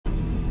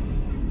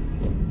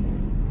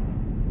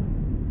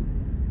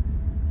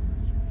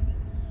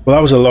Well,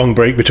 that was a long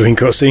break between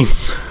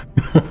cutscenes.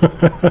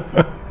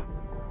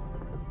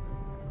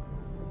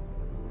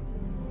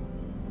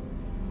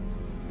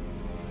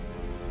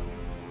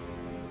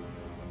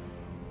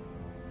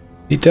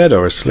 He dead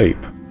or asleep?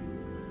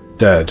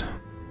 Dead.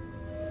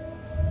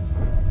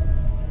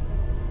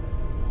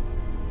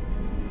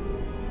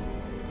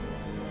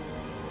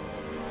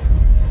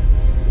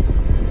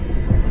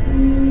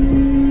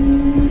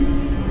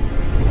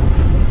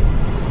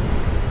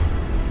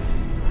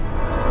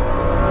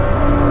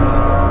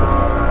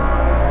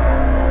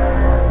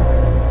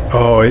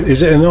 Oh,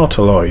 is it an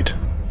Autoloid?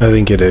 I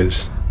think it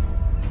is.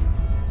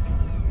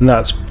 And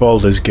that's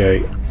Baldur's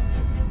Gate.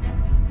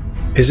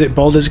 Is it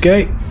Baldur's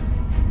Gate?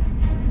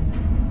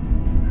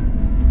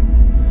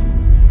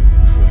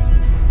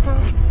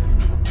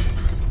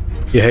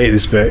 You hate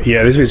this bit.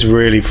 Yeah, this bit's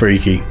really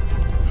freaky.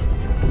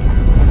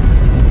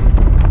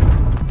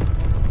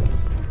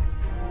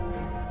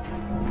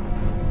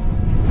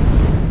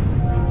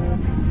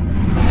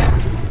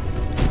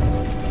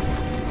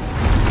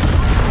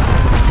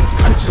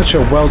 It's such a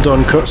well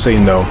done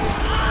cutscene though.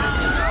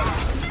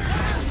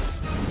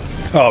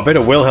 Oh, a bit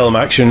of Wilhelm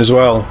action as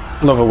well.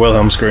 Love a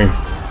Wilhelm scream.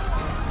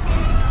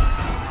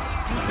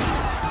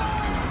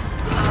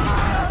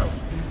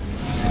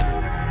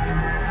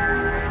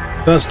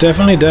 That's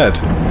definitely dead.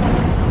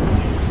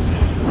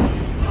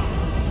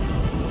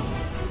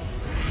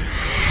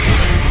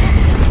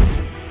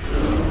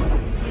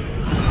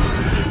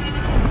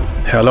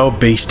 Hello,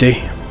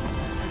 beastie.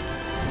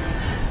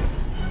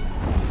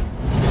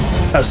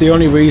 That's the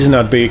only reason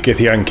I'd be a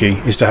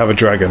Githyanki, is to have a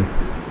dragon.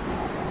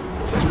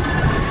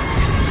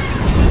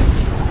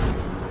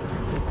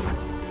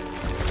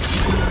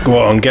 Go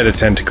on, get a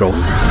tentacle.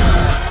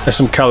 There's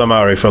some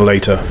calamari for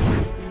later.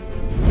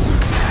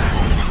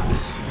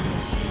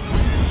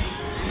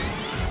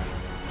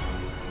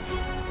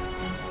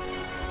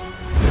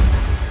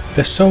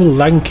 They're so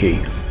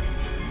lanky.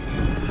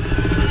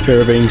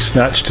 Fear of being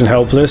snatched and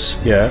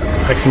helpless? Yeah,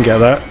 I can get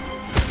that.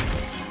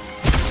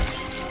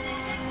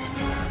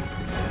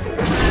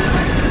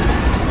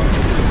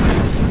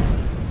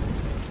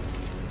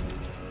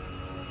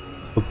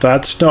 Well,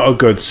 that's not a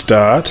good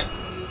start.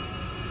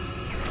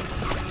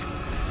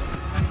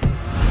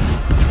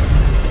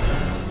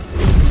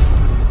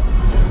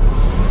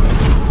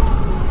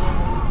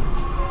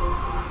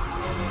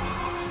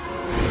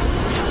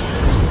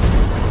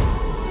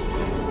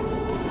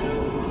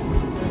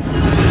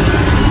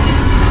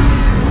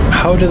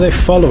 How do they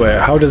follow it?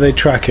 How do they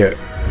track it?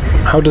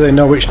 How do they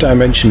know which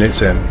dimension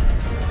it's in?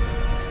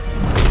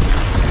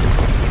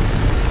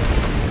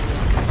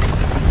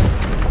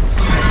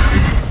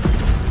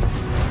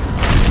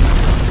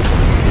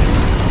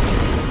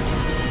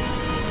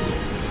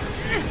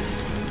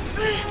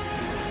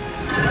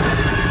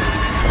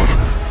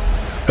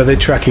 Are they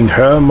tracking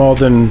her more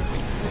than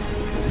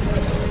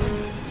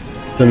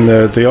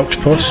the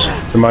octopus,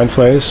 the mind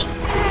flayers?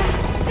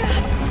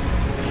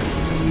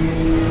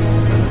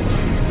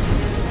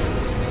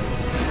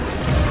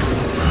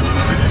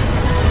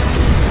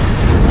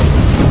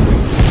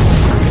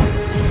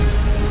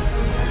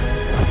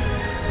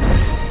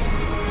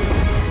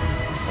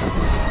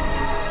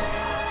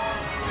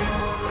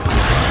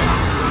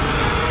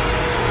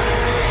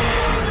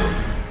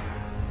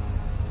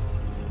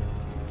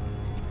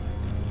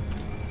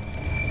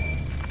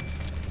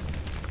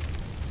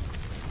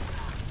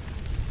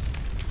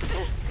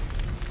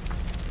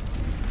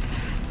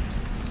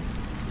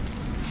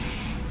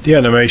 The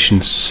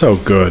animation's so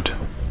good.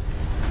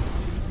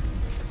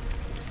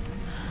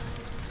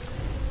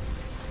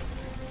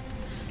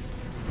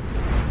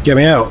 Get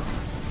me out.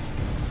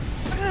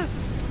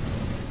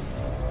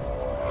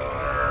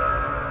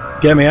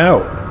 Get me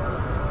out.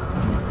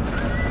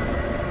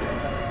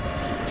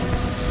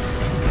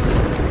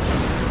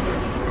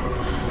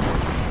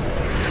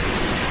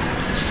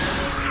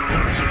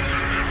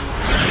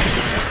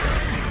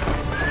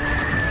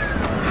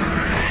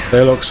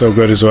 They look so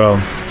good as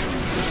well.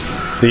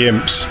 The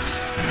imps.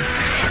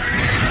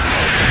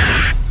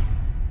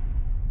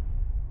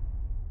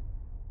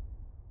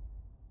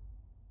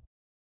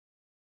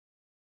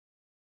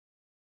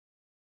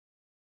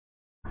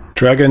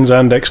 Dragons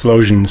and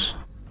explosions.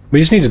 We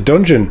just need a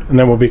dungeon and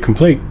then we'll be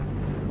complete.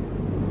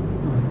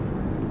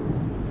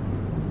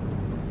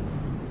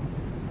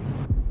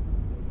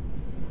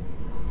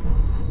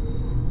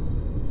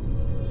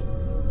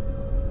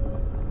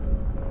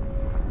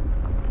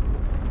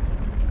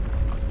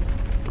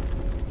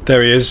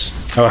 There he is,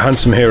 our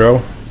handsome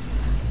hero.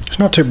 It's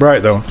not too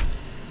bright though.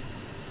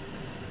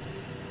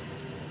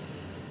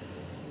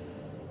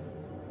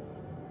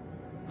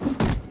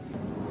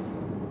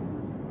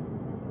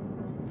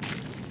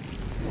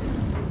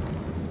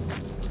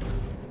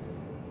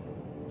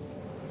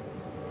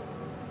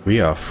 We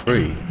are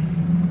free.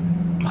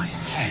 My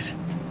head.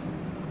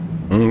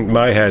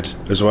 My head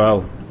as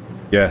well.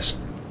 Yes.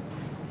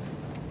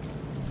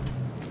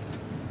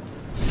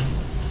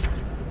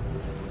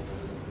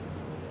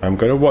 I'm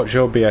going to watch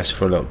OBS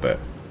for a little bit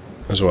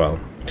as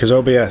well. Because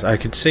OBS, I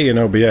could see in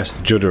OBS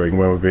the juddering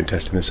when we've been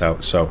testing this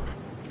out, so.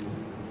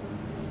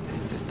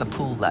 This is the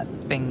pool that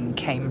thing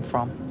came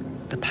from.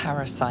 The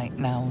parasite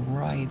now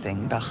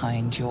writhing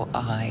behind your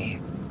eye.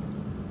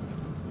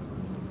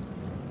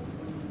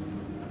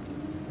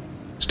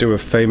 Let's do a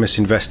famous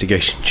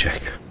investigation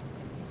check.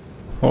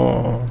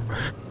 Oh.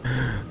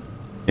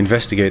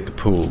 Investigate the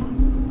pool.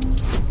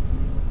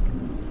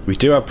 We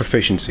do have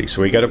proficiency,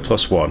 so we get a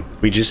 +1.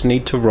 We just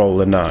need to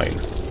roll a 9.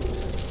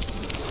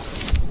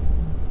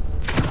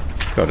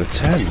 Got a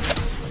 10.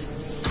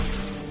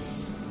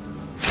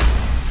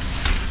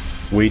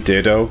 We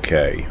did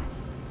okay.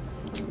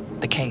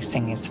 The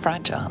casing is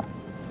fragile.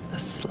 The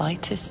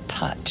slightest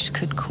touch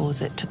could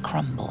cause it to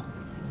crumble.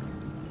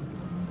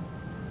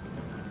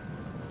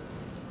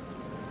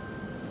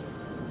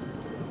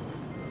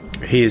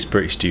 He is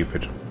pretty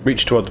stupid.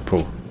 Reach toward the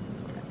pool.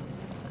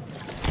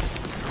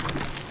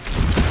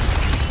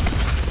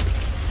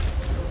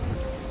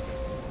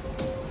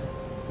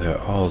 They're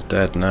all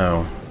dead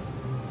now.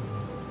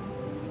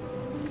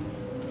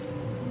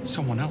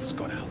 Someone else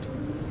got out.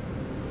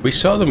 We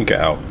saw them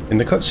get out in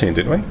the cutscene,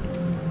 didn't we?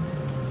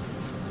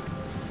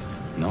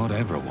 Not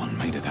everyone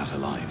made it out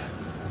alive.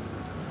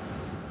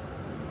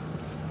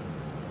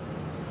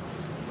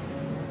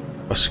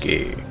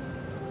 Husky.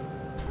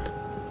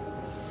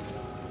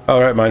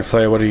 Alright, Mind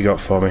Flayer, what do you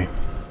got for me?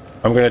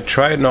 I'm going to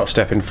try and not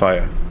step in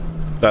fire.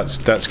 That's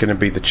going to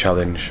be the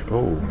challenge.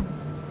 Oh.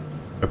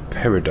 A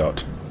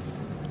peridot.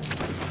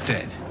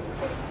 Dead.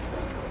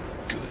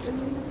 Good.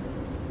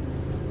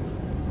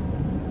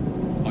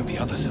 Might be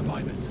other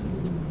survivors.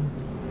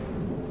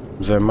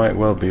 There might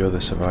well be other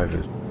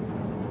survivors.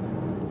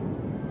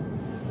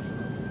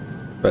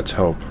 Let's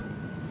hope.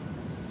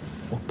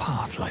 What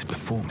path lies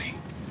before me?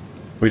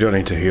 We don't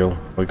need to heal.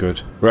 We're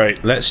good.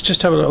 Right, let's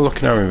just have a little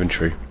look in our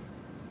inventory.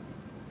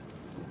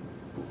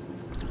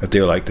 I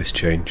do like this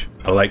change.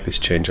 I like this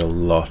change a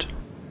lot.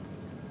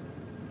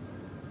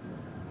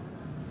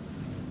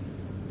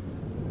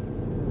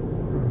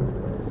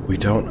 We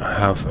don't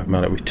have a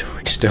man. We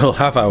still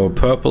have our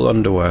purple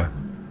underwear.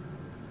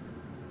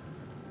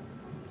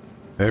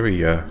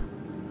 Very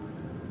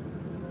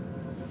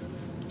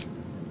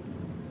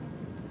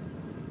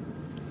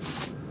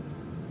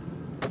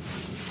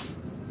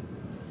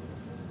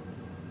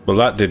well,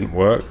 that didn't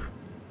work.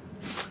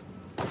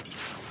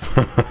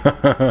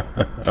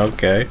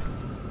 Okay.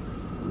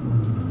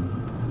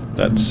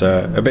 That's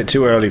a bit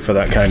too early for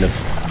that kind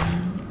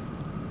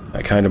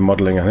of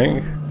modeling, I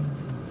think.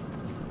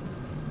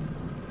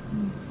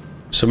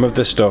 Some of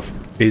the stuff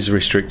is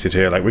restricted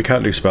here, like we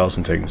can't do spells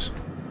and things.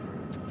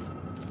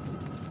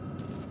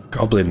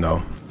 Goblin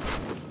though.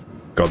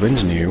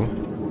 Goblin's new.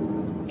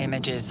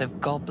 Images of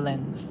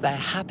goblins, their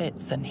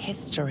habits and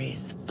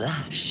histories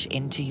flash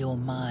into your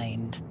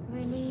mind.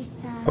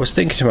 I was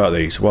thinking about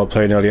these while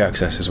playing early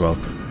access as well.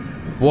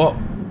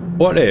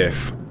 What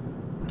if,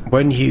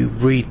 when you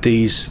read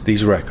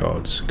these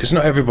records, because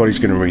not everybody's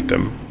going to read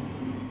them,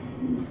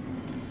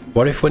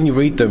 what if when you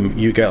read them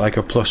you get like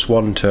a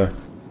 +1 to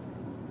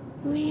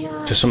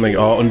something,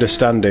 or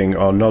understanding,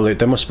 or knowledge?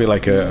 There must be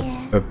like a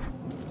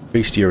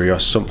bestiary or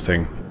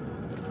something.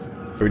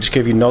 It would just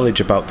give you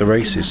knowledge about the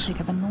races. The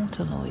schematic of a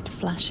nautiloid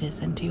flashes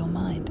into your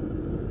mind.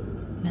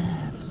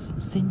 Nerves,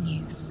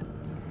 sinews,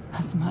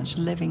 as much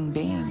living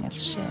being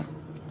as ship.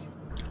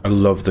 I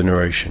love the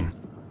narration.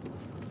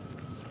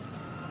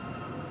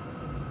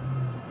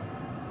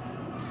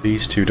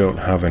 These two don't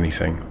have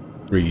anything.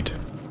 Read.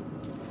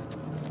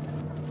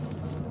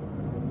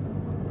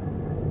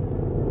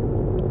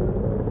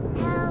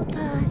 Help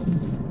us.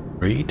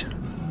 Read?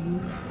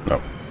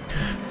 No.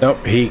 No,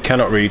 he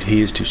cannot read.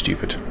 He is too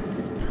stupid.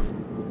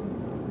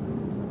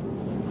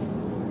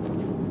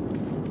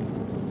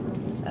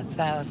 A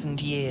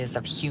 1,000 years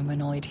of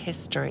humanoid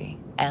history.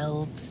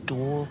 Elves,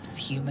 dwarves,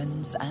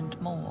 humans, and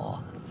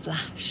more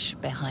flash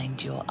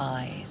behind your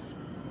eyes.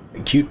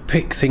 You'd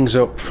pick things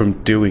up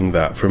from doing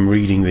that, from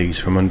reading these,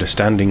 from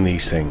understanding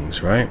these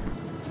things, right?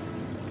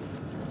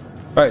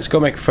 Right, let's go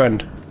make a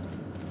friend.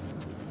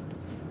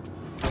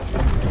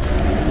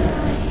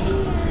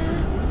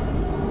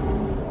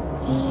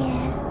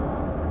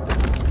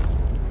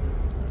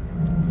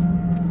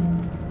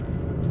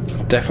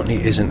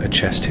 Definitely isn't a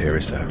chest here,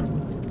 is there?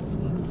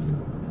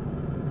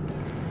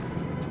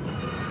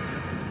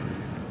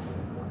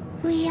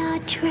 We are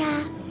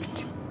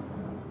trapped.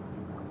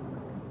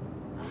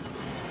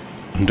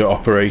 Under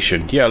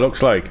operation. Yeah,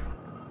 looks like.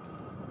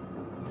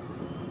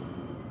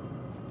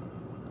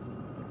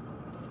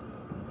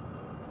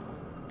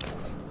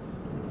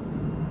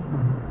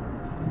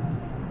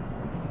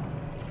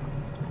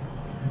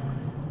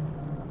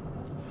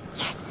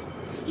 Yes,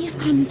 you've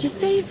come to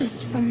save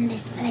us from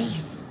this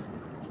place.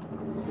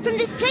 From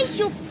this place,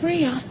 you'll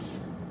free us.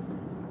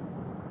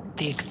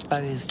 The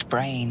exposed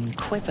brain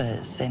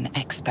quivers in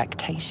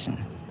expectation.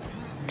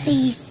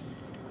 Please.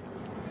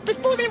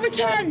 Before they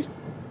return.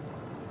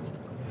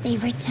 They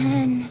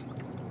return.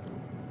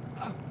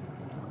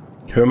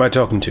 Who am I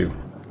talking to?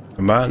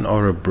 A man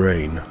or a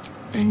brain?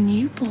 A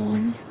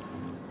newborn.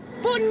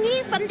 Born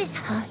new from this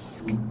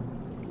husk.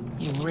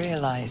 You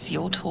realize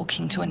you're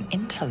talking to an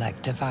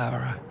intellect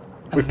devourer.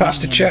 We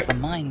passed a minion check. of the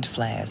mind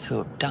flayers who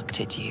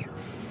abducted you.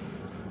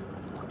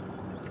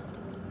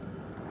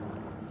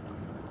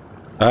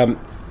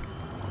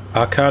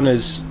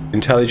 Arcana's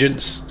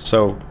intelligence,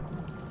 so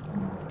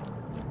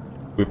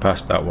we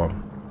passed that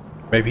one.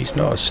 Maybe he's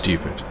not as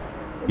stupid.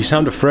 You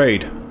sound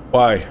afraid.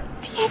 Why?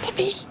 The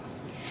enemy.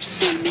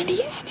 So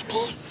many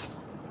enemies.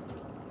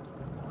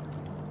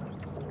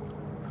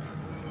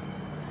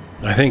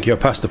 I think you're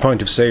past the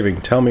point of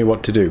saving. Tell me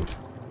what to do.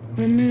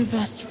 Remove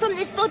us from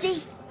this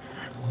body.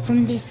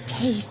 From this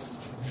case.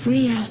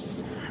 Free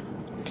us.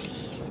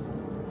 Please.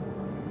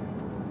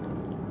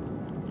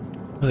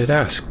 Well, it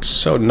asked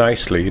so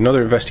nicely.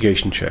 Another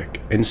investigation check.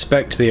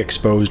 Inspect the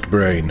exposed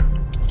brain.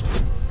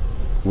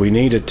 We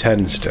need a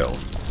 10 still.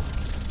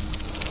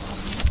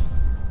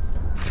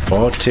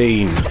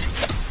 14.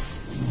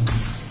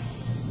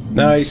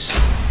 Nice.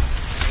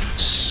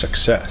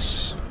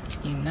 Success.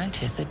 You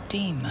notice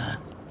edema,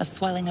 a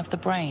swelling of the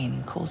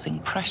brain causing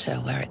pressure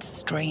where it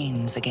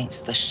strains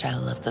against the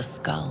shell of the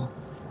skull.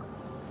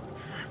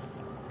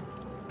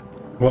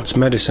 What's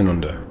medicine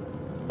under?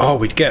 Oh,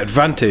 we'd get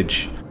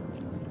advantage.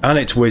 And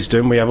it's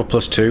wisdom, we have a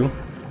 +2.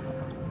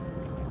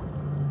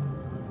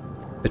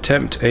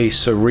 Attempt a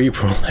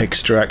cerebral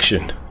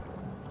extraction.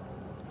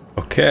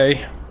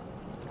 Okay.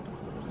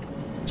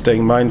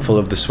 Staying mindful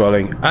of the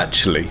swelling.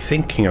 Actually,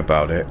 thinking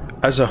about it,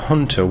 as a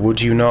hunter,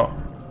 would you not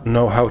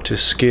know how to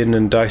skin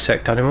and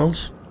dissect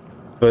animals?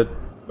 For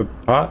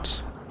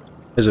parts?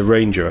 As a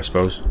ranger, I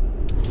suppose.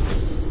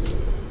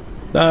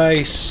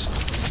 Nice.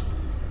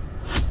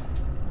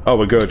 Oh,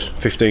 we're good.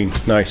 15.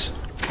 Nice.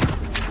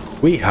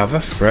 We have a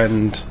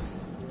friend.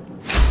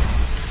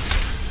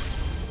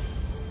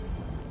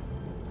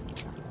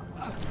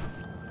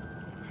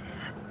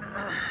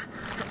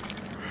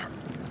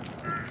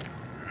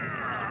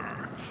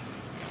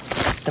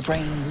 The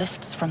brain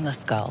lifts from the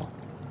skull,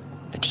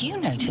 but you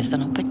notice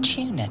an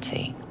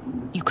opportunity.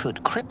 You could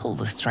cripple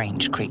the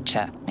strange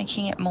creature,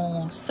 making it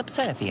more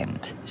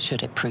subservient,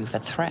 should it prove a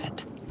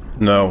threat.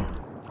 No.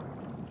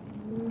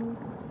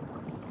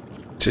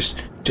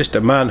 Just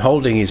a man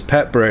holding his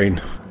pet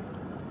brain.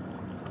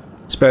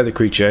 Spare the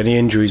creature, any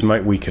injuries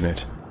might weaken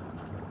it.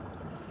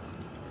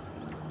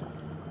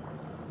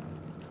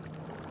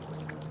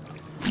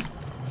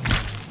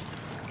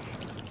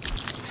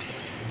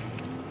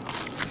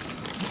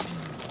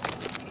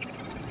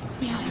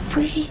 We are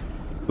free.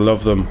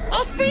 Love them.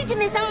 Our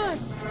freedom is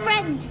ours,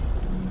 friend.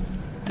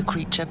 The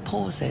creature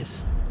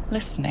pauses,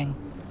 listening.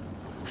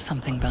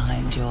 Something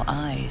behind your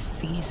eyes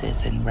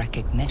seizes in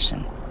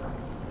recognition.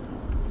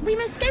 We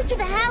must go to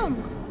the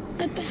helm.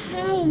 At the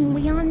helm,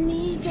 we are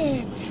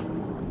needed.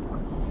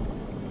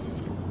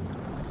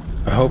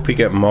 I hope we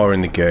get more in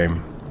the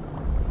game.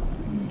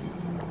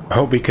 I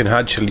hope we can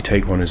actually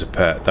take one as a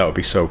pet. That would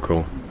be so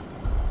cool.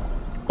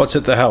 What's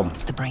at the helm?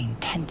 The brain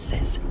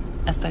tenses,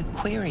 as though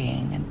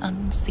querying an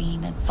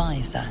unseen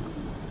advisor.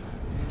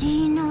 Do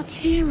you not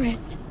hear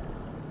it?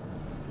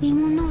 We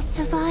will not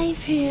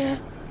survive here.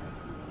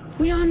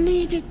 We are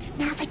needed to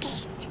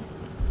navigate.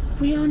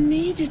 We are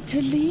needed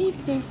to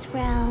leave this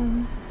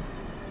realm.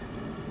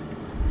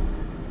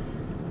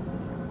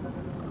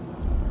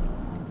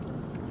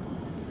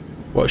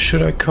 What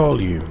should I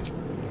call you?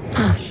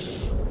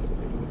 Us.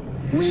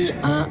 We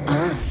are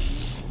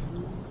us.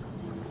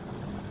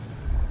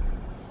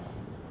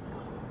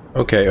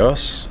 Okay,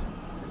 us.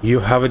 You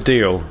have a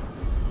deal.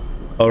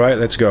 Alright,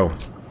 let's go.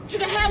 To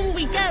the helm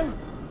we go.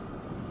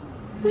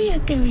 We are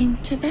going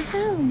to the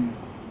helm.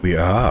 We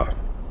are.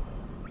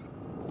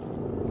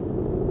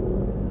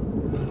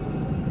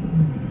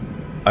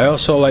 I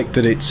also like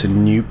that it's a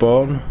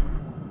newborn,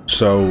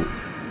 so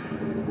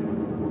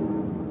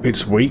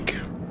it's weak,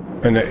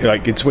 and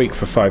it's weak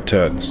for 5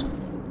 turns.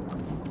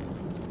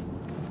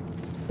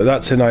 But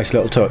that's a nice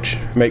little touch.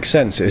 Makes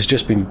sense. It's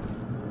just been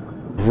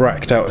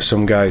racked out of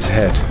some guy's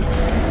head.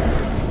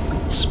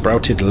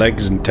 Sprouted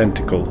legs and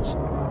tentacles.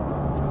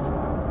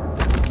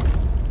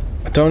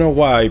 I don't know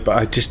why, but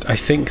I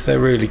think they're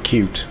really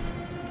cute.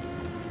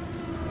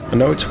 I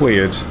know it's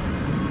weird.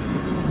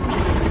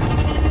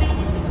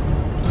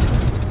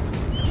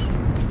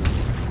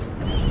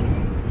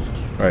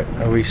 Right,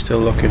 are we still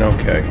looking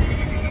okay?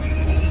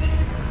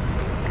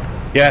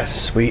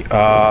 Yes, we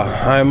are.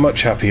 I'm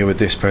much happier with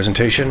this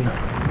presentation.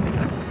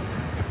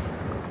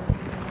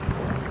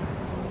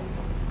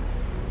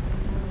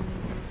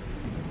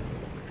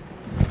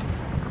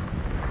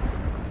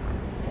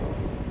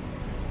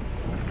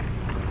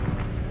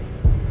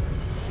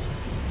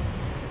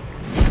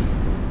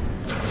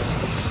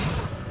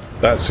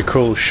 That's a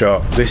cool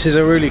shot. This is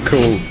a really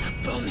cool,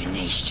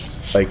 Abomination.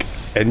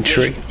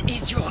 entry. This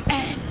is your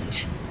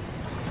end.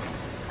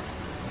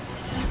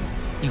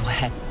 Your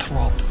head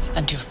throbs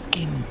and your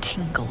skin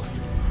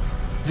tingles.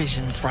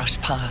 Visions rush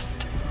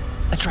past.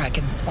 A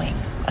dragon's wing,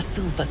 a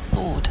silver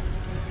sword,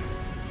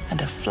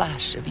 and a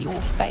flash of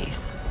your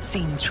face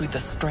seen through the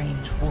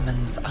strange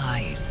woman's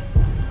eyes.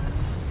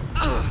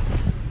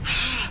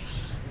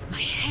 My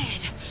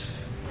head.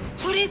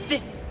 What is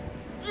this?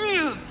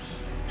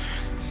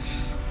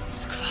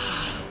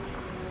 Squall.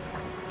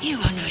 You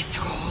are no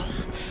thrall.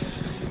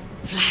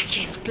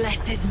 Vlaakith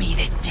blesses me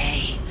this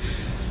day.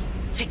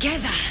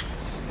 Together,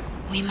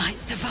 we might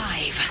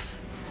survive.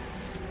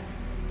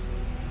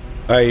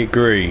 I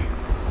agree.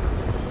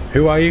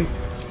 Who are you?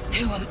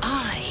 Who am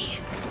I?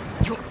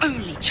 Your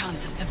only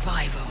chance of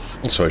survival.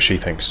 That's what she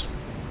thinks.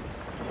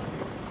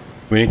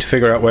 We need to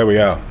figure out where we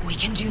are. We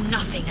can do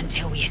nothing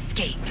until we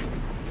escape.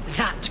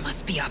 That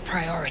must be our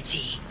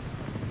priority.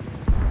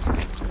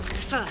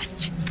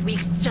 First, we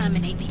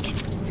exterminate the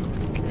imps.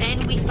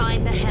 Then we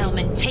find the helm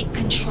and take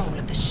control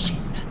of the ship.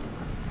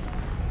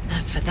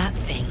 As for that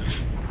thing,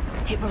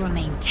 it will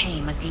remain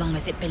tame as long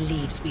as it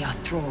believes we are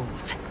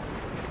thralls.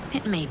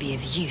 It may be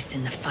of use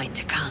in the fight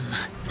to come.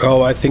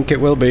 Oh, I think it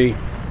will be.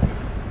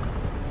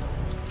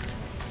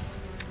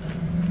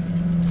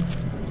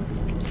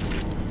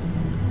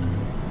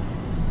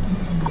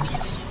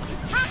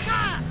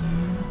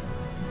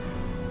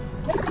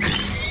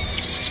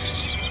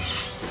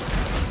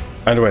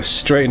 And we're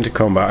straight into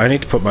combat. I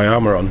need to put my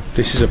armor on.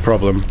 This is a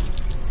problem.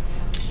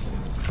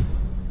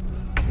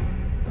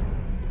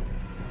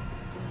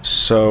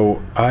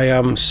 So, I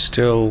am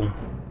still...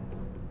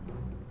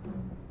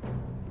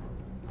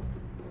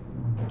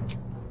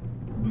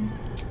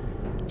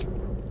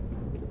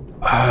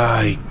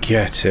 I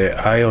get it.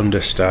 I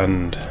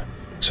understand.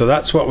 So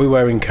that's what we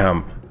wear in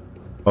camp.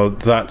 Oh,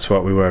 that's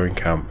what we wear in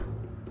camp.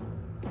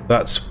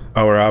 That's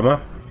our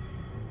armor.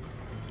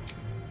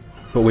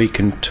 But we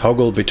can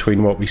toggle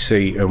between what we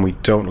see and we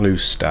don't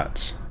lose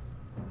stats.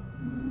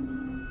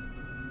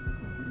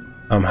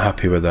 I'm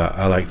happy with that.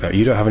 I like that.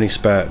 You don't have any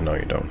spare? No,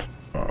 you don't.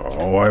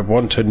 Oh, I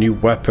want a new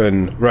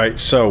weapon. Right,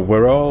 so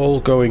we're all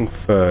going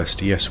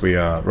first. Yes, we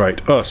are.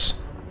 Right, us.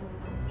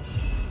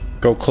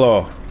 Go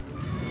claw.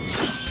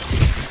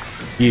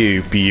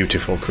 You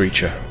beautiful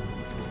creature.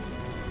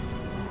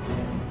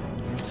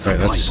 Right,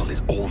 that's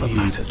is all that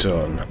matters.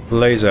 done.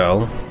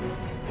 Lae'zel.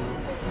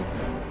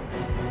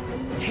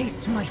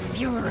 Taste my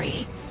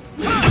fury.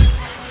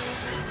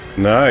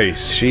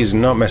 Nice. She's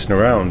not messing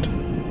around.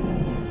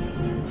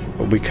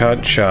 But we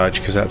can't charge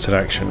because that's an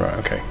action. Right,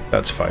 okay.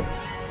 That's fine.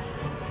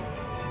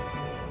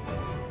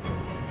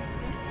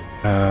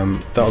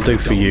 That'll do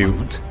for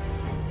you.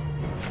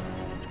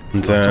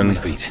 And then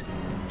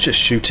just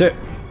shoot it.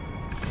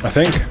 I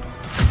think.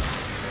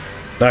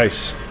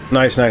 Nice.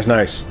 Nice, nice,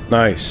 nice.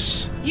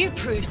 Nice. You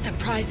proved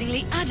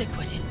surprisingly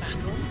adequate in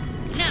battle.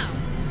 Now,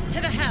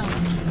 to the helm.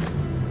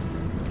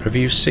 Have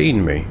you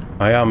seen me?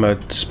 I am a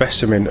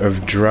specimen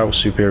of Drow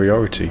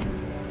superiority.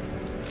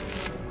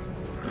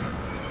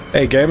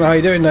 Hey gamer, how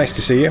you doing? Nice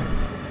to see you.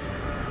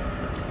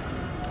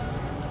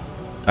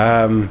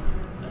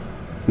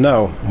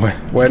 No,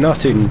 we're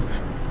not in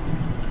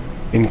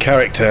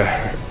character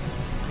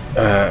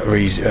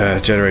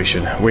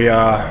regeneration. We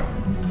are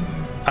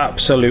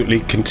absolutely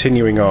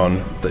continuing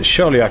on.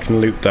 Surely I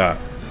can loot that.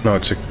 No,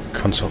 it's a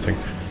console thing.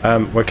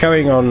 We're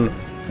carrying on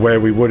where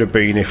we would have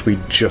been if we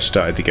just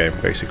started the game,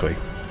 basically.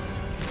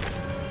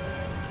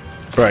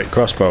 Right,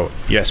 crossbow.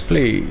 Yes,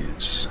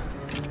 please.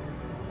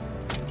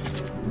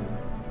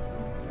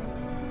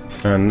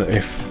 And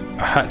if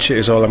a hatchet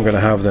is all I'm going to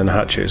have, then a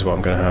hatchet is what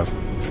I'm going to have.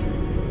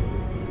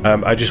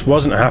 I just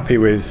wasn't happy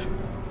with,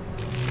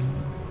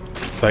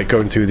 like,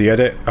 going through the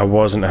edit. I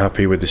wasn't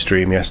happy with the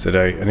stream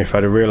yesterday, and if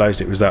I'd have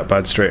realised it was that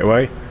bad straight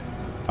away,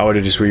 I would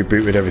have just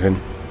rebooted everything.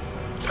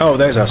 Oh,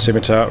 there's our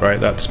scimitar. Right,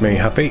 that's me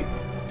happy.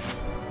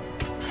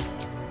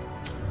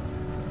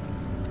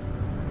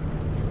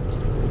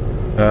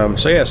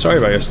 So yeah, sorry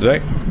about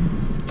yesterday.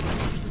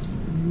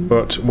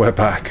 But we're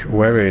back.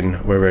 We're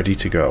in. We're ready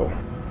to go.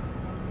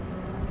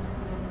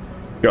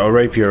 Got a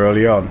rapier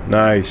early on.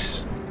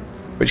 Nice.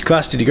 Which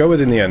class did you go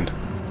with in the end?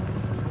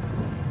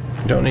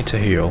 You don't need to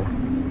heal.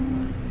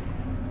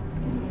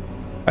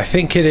 I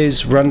think it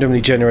is randomly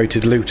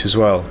generated loot as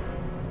well.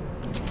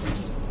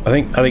 I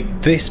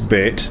think this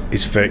bit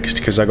is fixed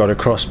because I got a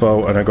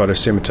crossbow and I got a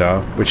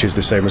scimitar, which is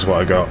the same as what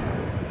I got.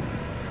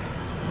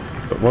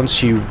 But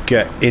once you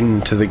get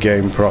into the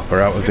game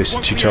proper, out of this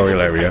tutorial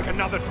area,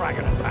 another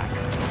dragon attack.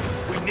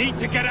 We need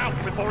to get out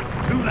before it's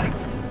too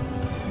late.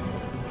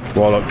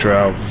 Warlock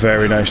Drow,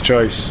 very nice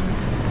choice.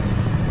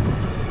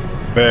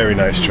 Very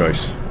nice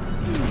choice.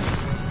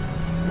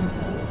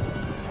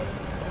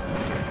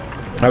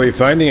 How are you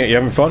finding it? You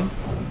having fun?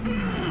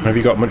 Have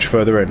you got much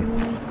further in?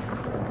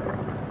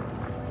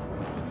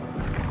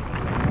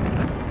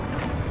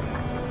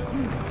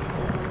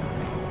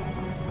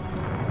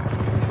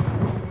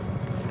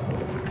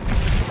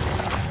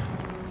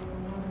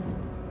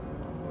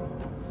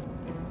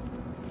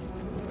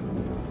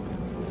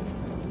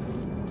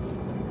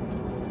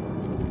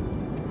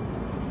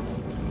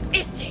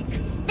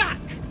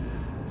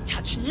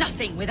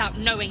 Without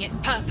knowing its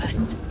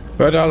purpose.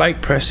 But I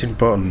like pressing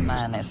buttons.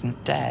 Man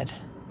isn't dead,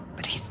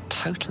 but he's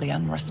totally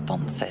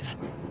unresponsive.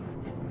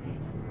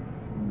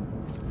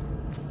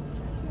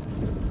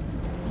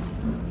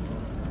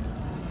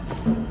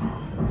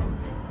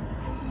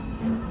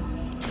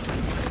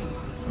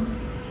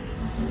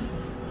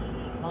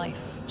 Life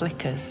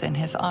flickers in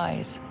his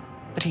eyes,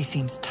 but he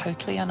seems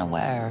totally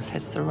unaware of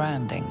his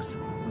surroundings.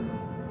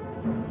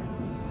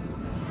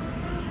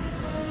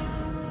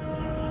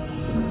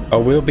 I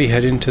will be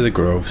heading to the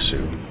Grove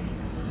soon.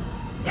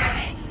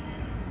 Damn it!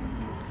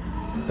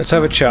 Let's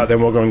have a chat,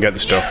 then we'll go and get the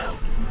stuff.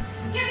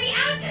 Get me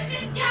out of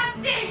this damn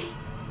thing!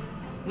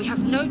 We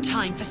have no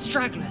time for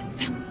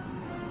stragglers.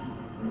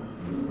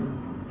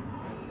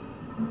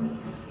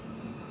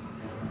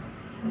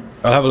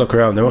 I'll have a look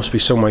around. There must be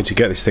some way to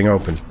get this thing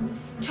open.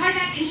 Try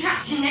that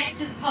contraption next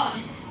to the pod.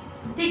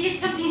 They did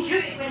something to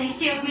it when they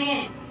sealed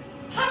me in.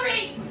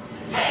 Hurry!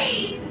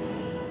 Please!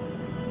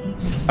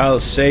 I'll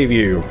save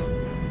you.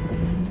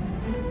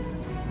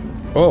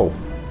 Oh.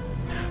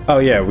 Oh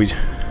yeah,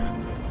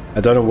 I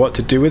don't know what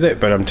to do with it,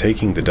 but I'm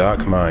taking the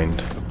Dark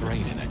Mind. A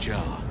brain in a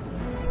jar.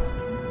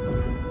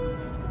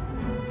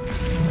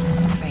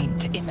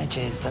 Faint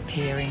images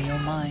appear in your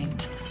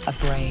mind. A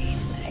brain,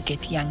 a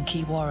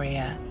Githyanki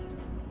warrior,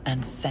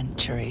 and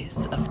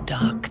centuries of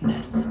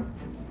darkness.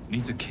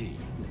 Needs a key.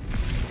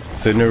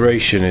 The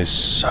narration is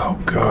so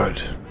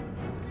good.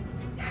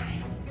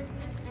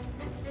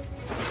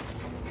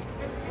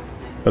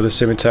 Oh, the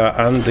scimitar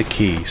and the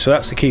key. So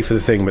that's the key for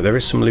the thing, but there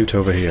is some loot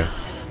over here.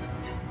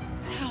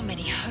 How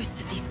many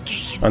hosts of these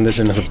gay And there's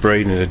another infected?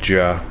 brain in a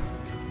jar.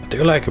 I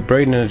do like a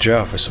brain in a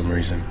jar for some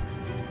reason.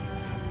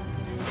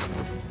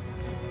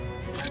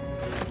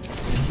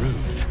 Rude.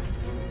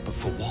 But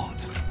for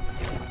what?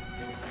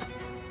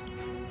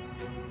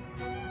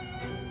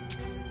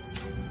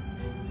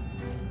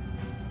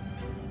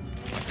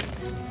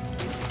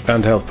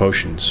 And health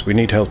potions. We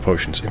need health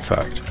potions, in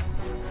fact.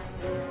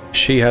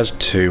 She has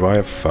 2, I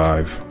have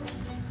 5.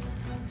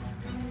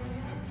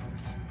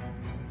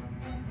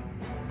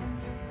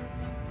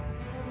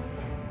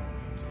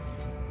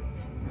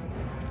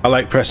 I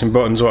like pressing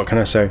buttons, what can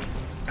I say?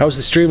 How's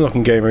the stream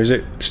looking, gamer? Is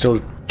it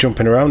still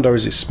jumping around or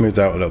is it smoothed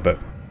out a little bit?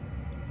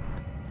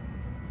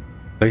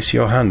 Place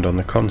your hand on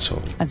the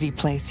console. As you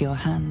place your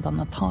hand on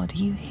the pod,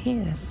 you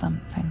hear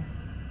something.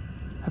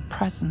 A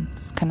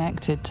presence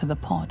connected to the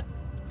pod,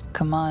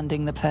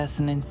 commanding the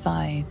person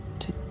inside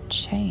to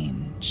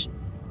change.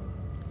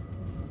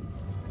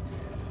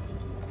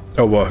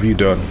 Oh, what have you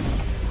done?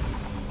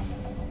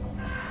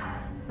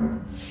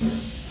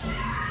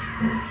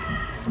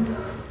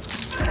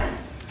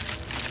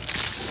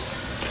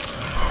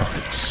 Oh,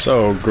 it's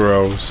so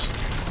gross.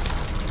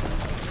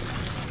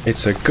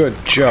 It's a good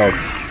job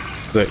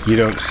that you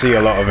don't see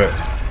a lot of it.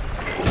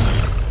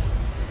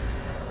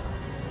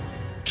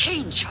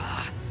 Change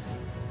her.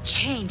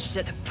 Changed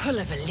at the pull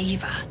of a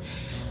lever.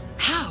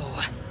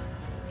 How?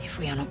 If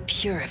we are not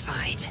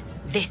purified,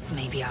 this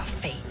may be our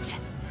fate.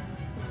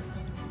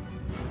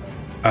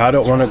 I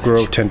don't want to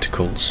grow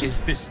tentacles.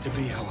 Is this to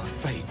be our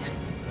fate?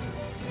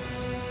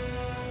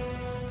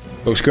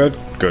 Looks good?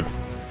 Good.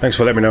 Thanks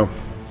for letting me know.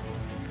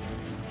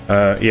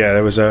 Yeah,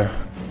 there was a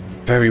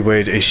very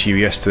weird issue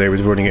yesterday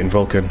with running it in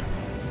Vulkan.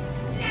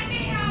 Let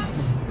me out!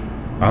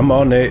 I'm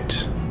on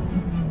it.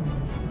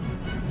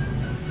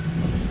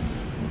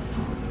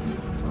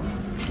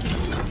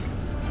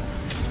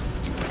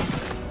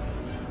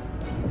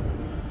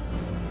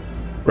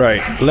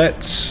 Right,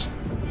 let's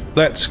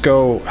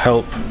go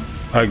help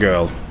a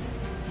girl.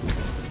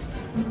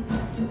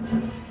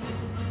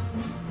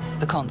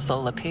 The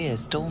console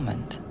appears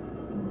dormant.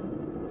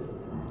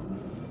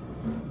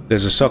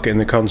 There's a socket in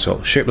the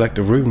console, shaped like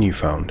the rune you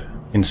found.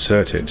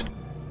 Insert it.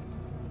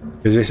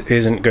 Because this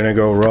isn't going to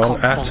go wrong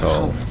at Console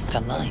all. holds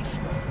to life.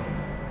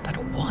 But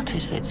what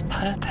is its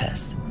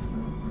purpose?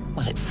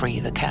 Will it free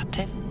the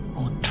captive,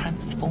 or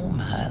transform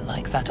her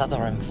like that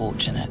other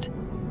unfortunate?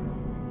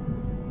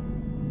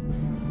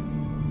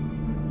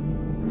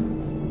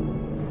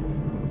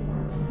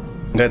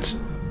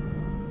 Let's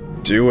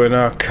do an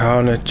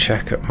Arcana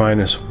check at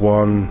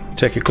 -1.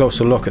 Take a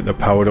closer look at the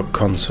powered up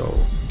console.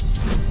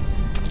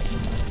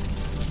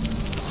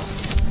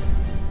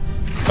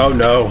 Oh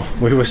no,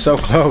 we were so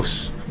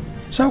close.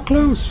 So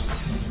close.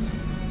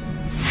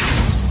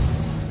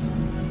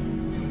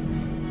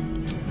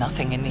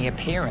 Nothing in the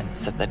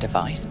appearance of the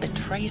device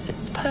betrays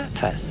its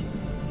purpose.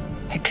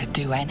 It could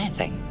do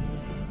anything.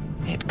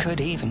 It could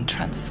even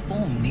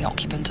transform the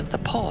occupant of the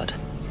pod,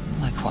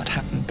 like what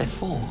happened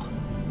before.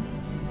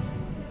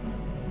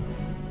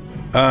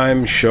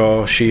 I'm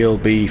sure she'll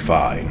be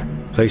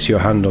fine. Place your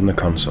hand on the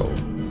console.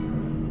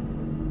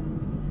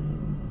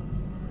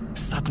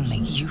 Suddenly,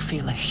 you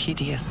feel a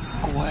hideous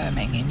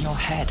squirming in your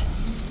head.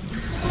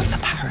 A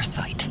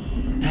parasite.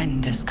 Then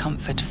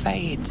discomfort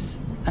fades,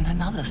 and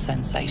another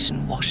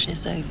sensation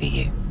washes over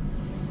you.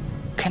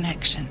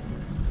 Connection.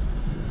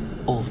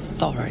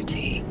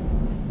 Authority.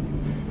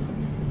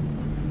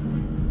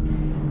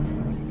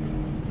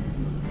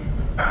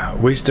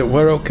 Wisdom.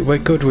 We're okay. We're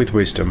good with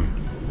wisdom.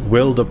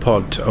 Will the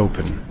pod to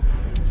open?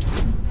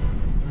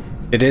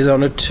 It is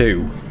on a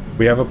 2.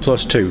 We have a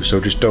 +2, so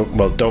just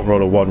don't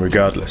roll a 1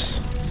 regardless.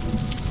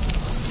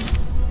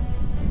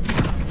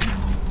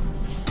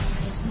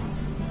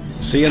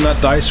 Seeing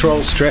that dice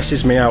roll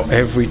stresses me out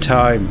every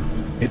time.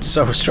 It's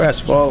so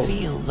stressful.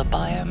 Feel the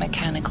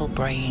biomechanical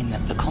brain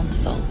of the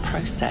console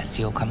process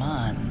your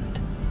command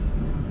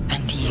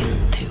and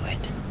yield to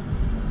it.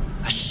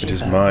 A shiver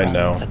is mine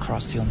now. runs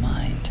across your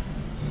mind.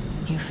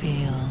 You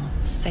feel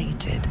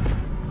sated,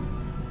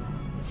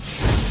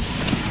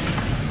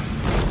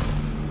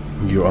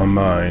 You are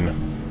mine.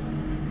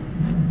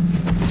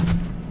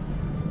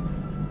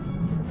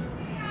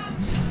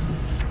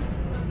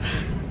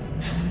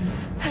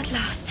 At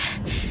last.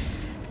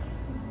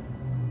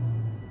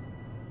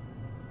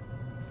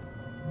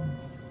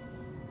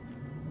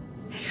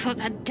 I thought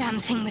that damn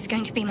thing was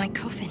going to be my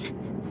coffin.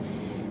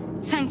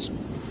 Thank you.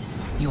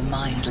 Your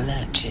mind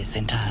lurches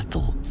into her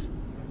thoughts.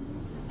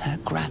 Her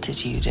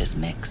gratitude is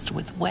mixed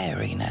with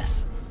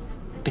wariness,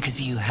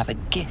 because you have a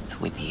Gith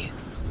with you.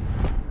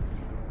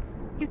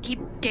 You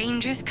keep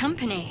dangerous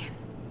company.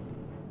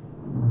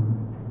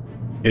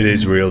 It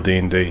is real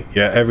D&D.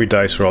 Yeah, every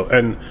dice roll.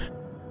 And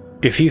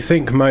if you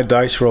think my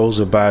dice rolls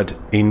are bad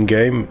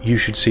in-game, you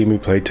should see me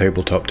play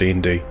tabletop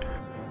D&D.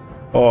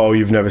 Oh,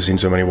 you've never seen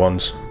so many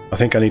ones. I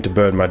think I need to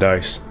burn my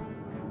dice.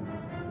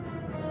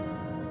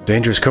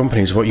 Dangerous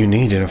company is what you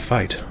need in a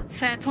fight.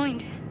 Fair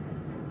point.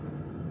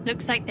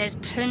 Looks like there's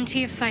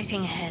plenty of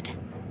fighting ahead.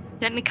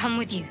 Let me come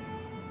with you.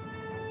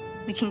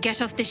 We can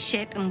get off this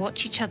ship and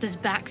watch each other's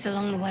backs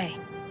along the way.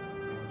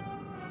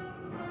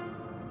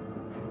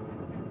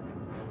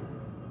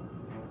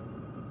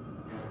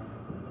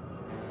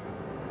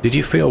 Did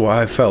you feel what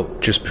I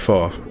felt just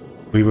before?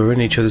 We were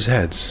in each other's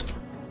heads.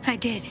 I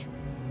did.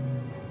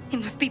 It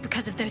must be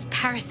because of those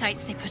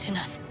parasites they put in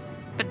us.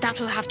 But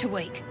that'll have to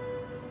wait.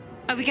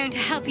 Are we going to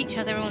help each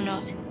other or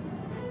not?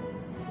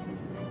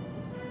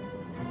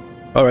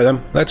 Alright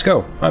then, let's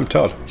go. I'm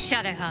Todd.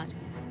 Shadowheart.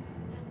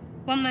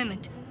 One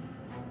moment.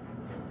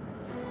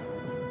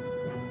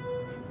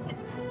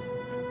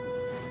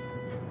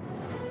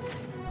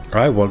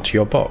 I want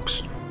your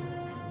box.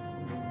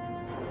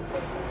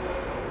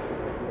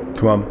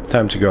 Come on,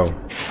 time to go.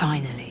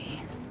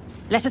 Finally.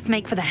 Let us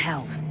make for the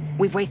helm.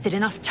 We've wasted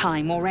enough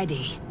time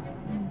already.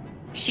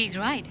 She's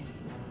right.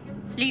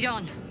 Lead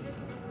on.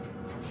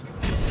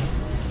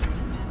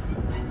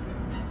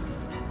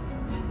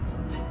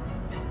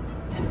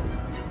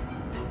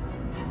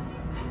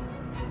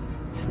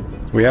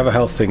 We have a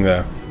health thing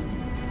there.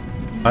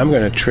 I'm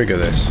going to trigger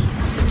this.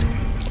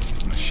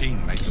 The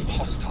machine makes them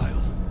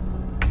hostile.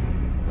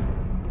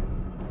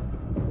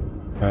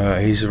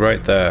 He's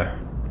right there.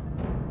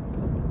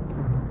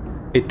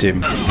 Hit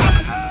him.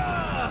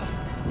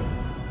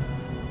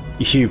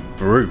 You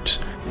brute.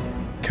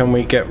 Can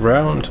we get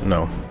round?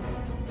 No.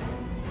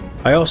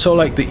 I also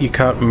like that you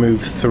can't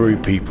move through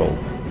people.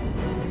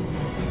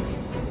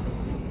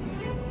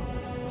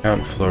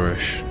 Can't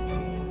flourish.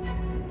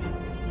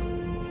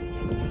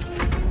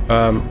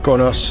 Go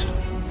on us.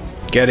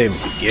 Get him.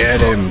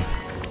 Get him.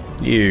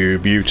 You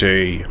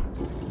beauty.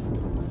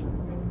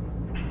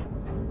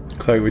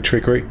 Cloak with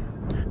trickery.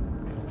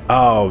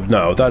 Oh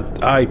no,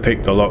 that I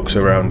picked the locks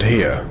around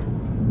here.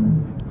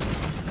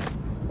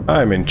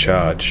 I'm in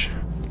charge.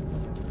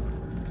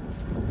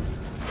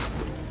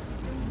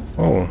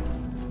 Oh,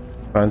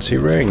 fancy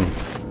ring.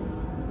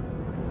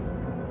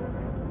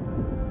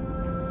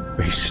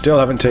 We still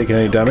haven't taken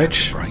any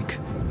damage. Break.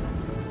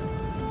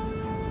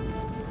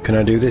 Can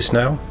I do this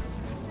now?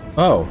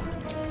 Oh.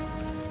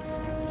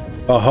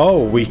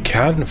 Oh, we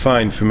can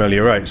find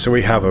familiar. Right, so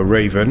we have a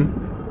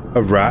raven,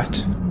 a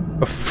rat,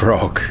 a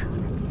frog,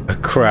 a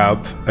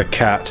crab, a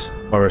cat,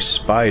 or a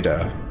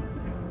spider.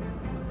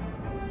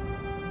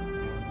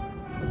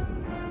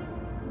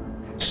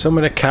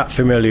 Summon a cat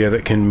familiar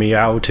that can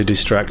meow to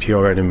distract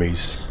your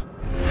enemies.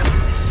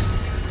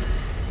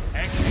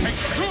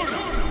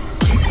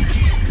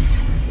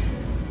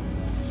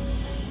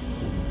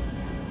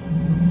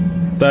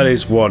 That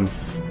is one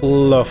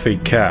fluffy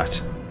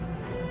cat.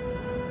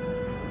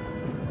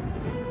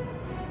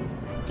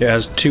 It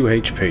has 2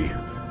 HP.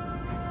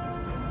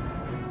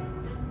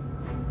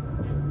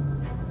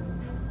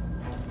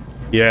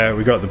 Yeah,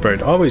 we got the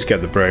brain. Always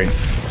get the brain.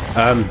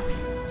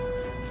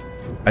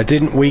 I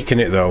didn't weaken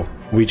it though.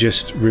 We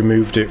just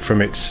removed it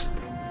from its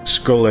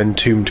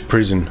skull-entombed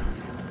prison.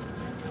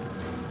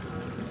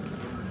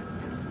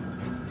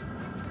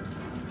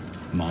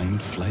 Mind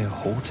flayer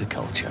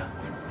horticulture.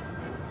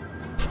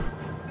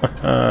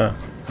 I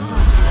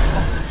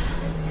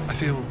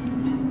feel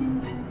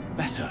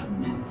better.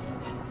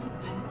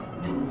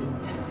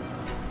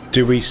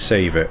 Do we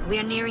save it? We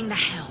are nearing the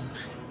helm.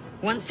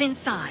 Once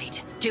inside,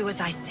 do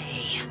as I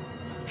say.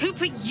 Who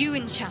put you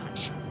in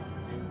charge?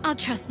 I'll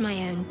trust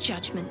my own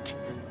judgment.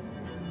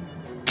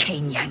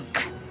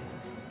 Yank.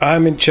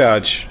 I'm in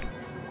charge,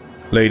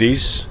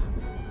 ladies.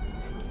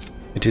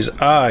 It is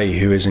I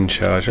who is in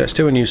charge. Let's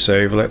do a new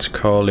save. Let's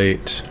call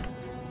it...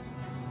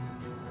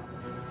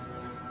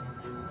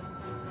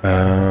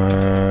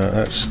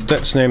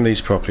 let's name these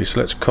properly.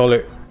 So let's call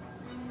it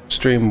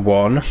Stream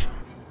 1.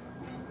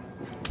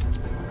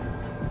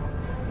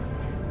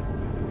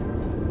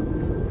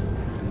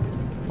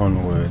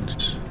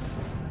 Onwards.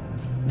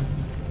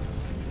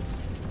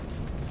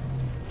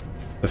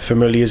 The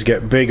familiars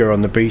get bigger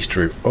on the beast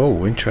route.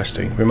 Oh,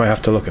 interesting. We might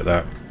have to look at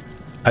that.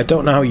 I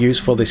don't know how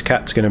useful this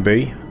cat's going to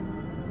be.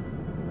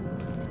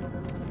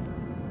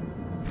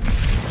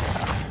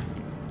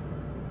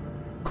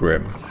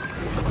 Grim.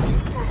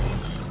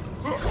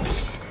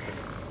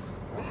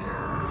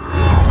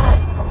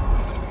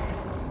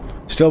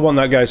 Still want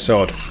that guy's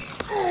sword.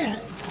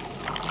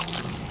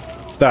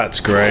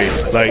 That's great.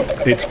 Like,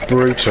 it's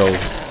brutal.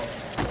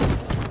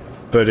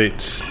 But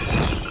it's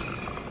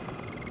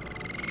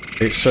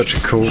such a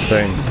cool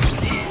thing.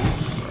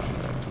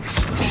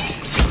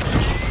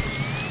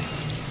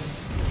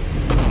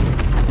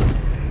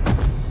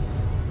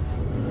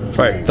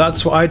 Right,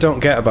 that's what I don't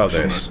get about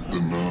this. Connect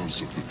the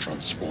nerves of the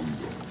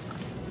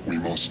transponder. We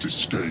must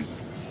escape.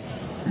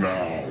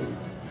 Now.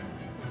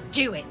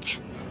 Do it.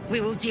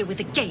 We will deal with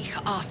the Geich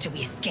after we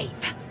escape.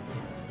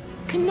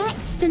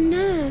 Connect the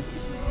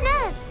nerves.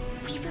 Nerves!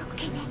 We will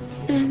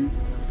connect them.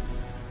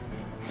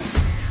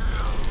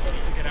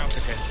 Get out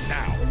of here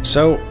now.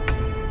 So,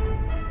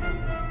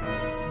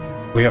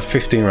 we have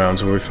 15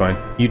 rounds, we'll be fine.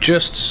 You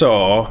just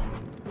saw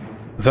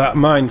that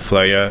Mind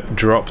Flayer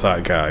drop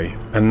that guy,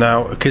 and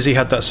now, because he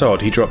had that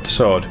sword, he dropped the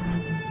sword.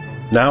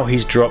 Now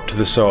he's dropped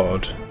the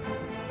sword,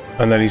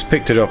 and then he's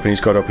picked it up and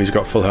he's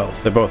got full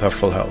health. They both have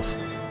full health.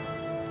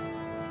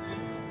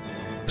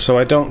 So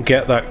I don't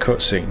get that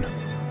cutscene,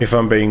 if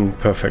I'm being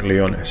perfectly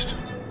honest.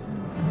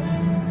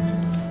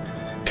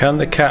 Can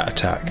the cat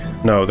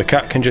attack? No, the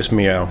cat can just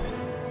meow.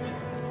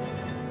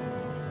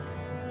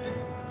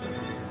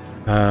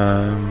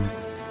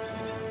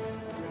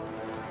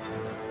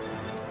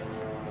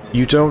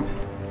 You don't...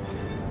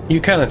 You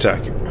can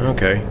attack.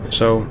 Okay,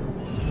 so...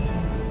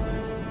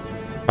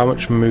 How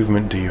much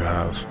movement do you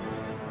have?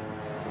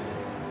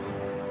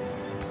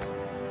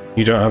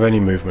 You don't have any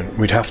movement.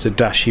 We'd have to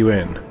dash you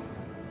in.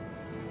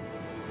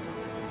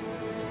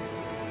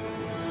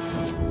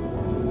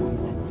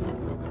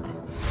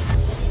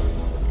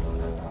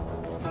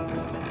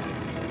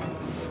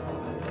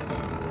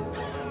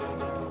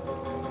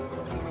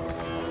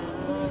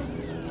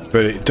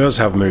 But it does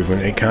have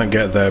movement. It can't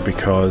get there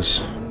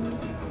because...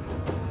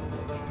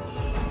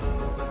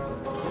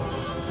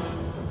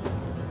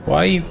 Why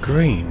are you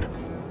green?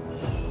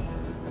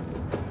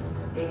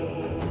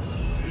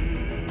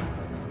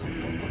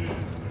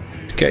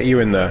 Get you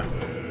in there.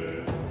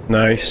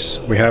 Nice.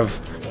 We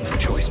have... No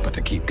choice but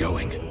to keep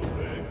going.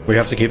 We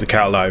have to keep the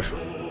cat alive.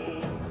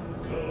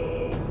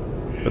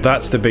 But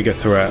that's the bigger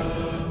threat.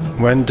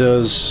 When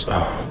does...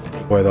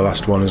 Oh, boy, the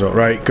last one is up.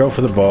 Right, go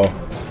for the ball.